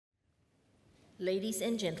Ladies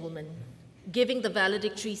and gentlemen, giving the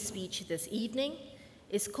valedictory speech this evening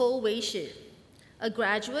is Ko Wei-shi, a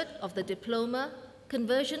graduate of the Diploma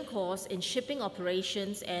Conversion course in Shipping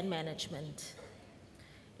Operations and Management.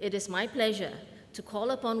 It is my pleasure to call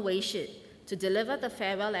upon Wei-shi to deliver the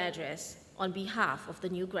farewell address on behalf of the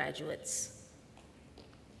new graduates.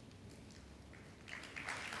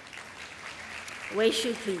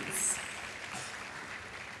 Wei-shi, please.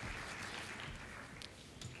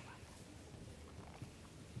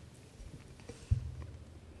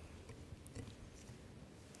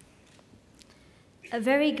 A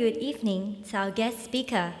very good evening to our guest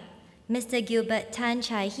speaker, Mr. Gilbert Tan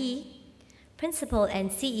Chai Hee, Principal and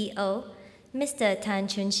CEO, Mr. Tan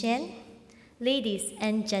Chun Hsien, ladies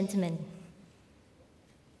and gentlemen.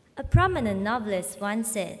 A prominent novelist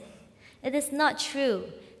once said, "It is not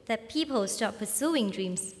true that people stop pursuing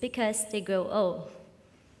dreams because they grow old.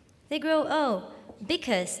 They grow old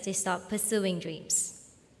because they stop pursuing dreams."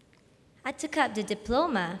 I took up the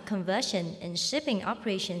Diploma Conversion in Shipping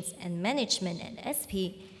Operations and Management at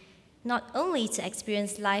SP, not only to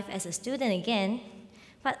experience life as a student again,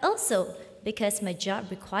 but also because my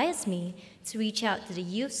job requires me to reach out to the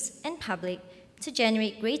youths and public to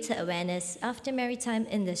generate greater awareness of the maritime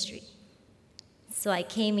industry. So I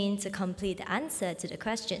came in to complete the answer to the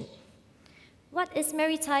question, what is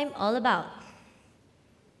maritime all about?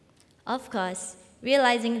 Of course,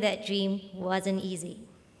 realizing that dream wasn't easy.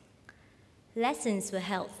 Lessons were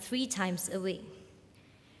held 3 times a week.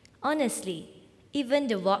 Honestly, even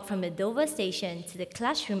the walk from the Dover station to the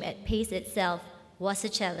classroom at Pace itself was a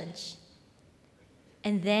challenge.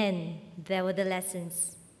 And then there were the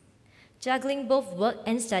lessons. Juggling both work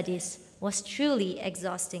and studies was truly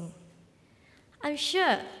exhausting. I'm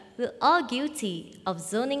sure we're all guilty of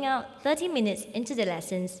zoning out 30 minutes into the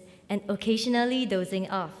lessons and occasionally dozing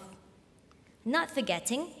off. Not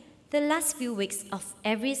forgetting the last few weeks of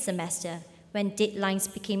every semester when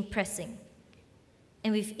deadlines became pressing.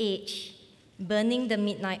 And with age, burning the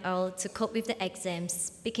midnight oil to cope with the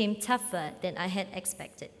exams became tougher than I had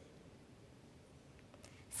expected.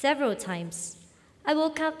 Several times, I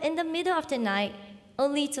woke up in the middle of the night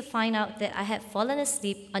only to find out that I had fallen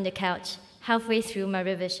asleep on the couch halfway through my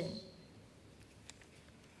revision.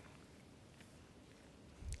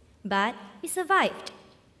 But we survived,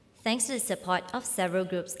 thanks to the support of several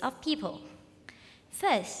groups of people.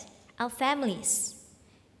 First, our families,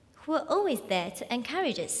 who were always there to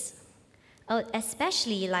encourage us. I would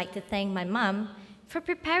especially like to thank my mom for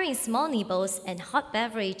preparing small nibbles and hot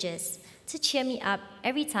beverages to cheer me up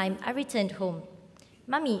every time I returned home.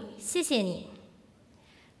 Mummy, 谢谢你.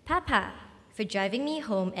 Papa, for driving me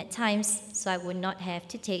home at times so I would not have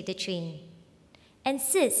to take the train. And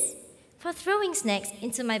Sis, for throwing snacks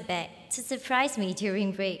into my bag to surprise me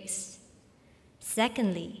during breaks.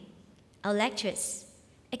 Secondly, our lecturers,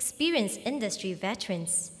 experienced industry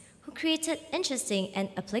veterans who created interesting and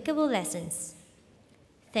applicable lessons.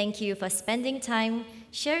 Thank you for spending time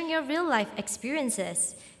sharing your real-life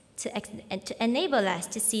experiences to enable us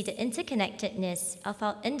to see the interconnectedness of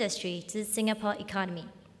our industry to the Singapore economy.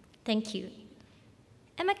 Thank you.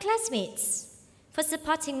 And my classmates for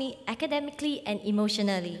supporting me academically and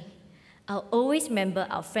emotionally. I'll always remember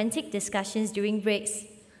our frantic discussions during breaks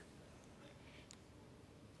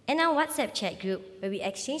and our WhatsApp chat group where we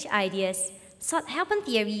exchanged ideas, sought help on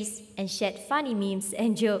theories, and shared funny memes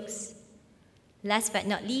and jokes. Last but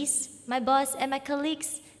not least, my boss and my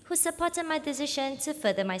colleagues who supported my decision to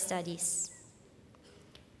further my studies.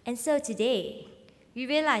 And so today, we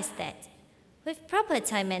realized that with proper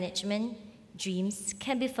time management, dreams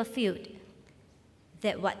can be fulfilled.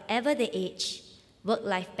 That whatever the age,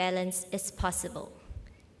 work-life balance is possible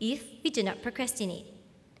if we do not procrastinate.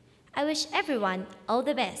 I wish everyone all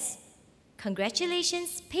the best.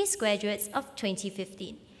 Congratulations, PACE graduates of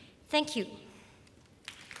 2015. Thank you.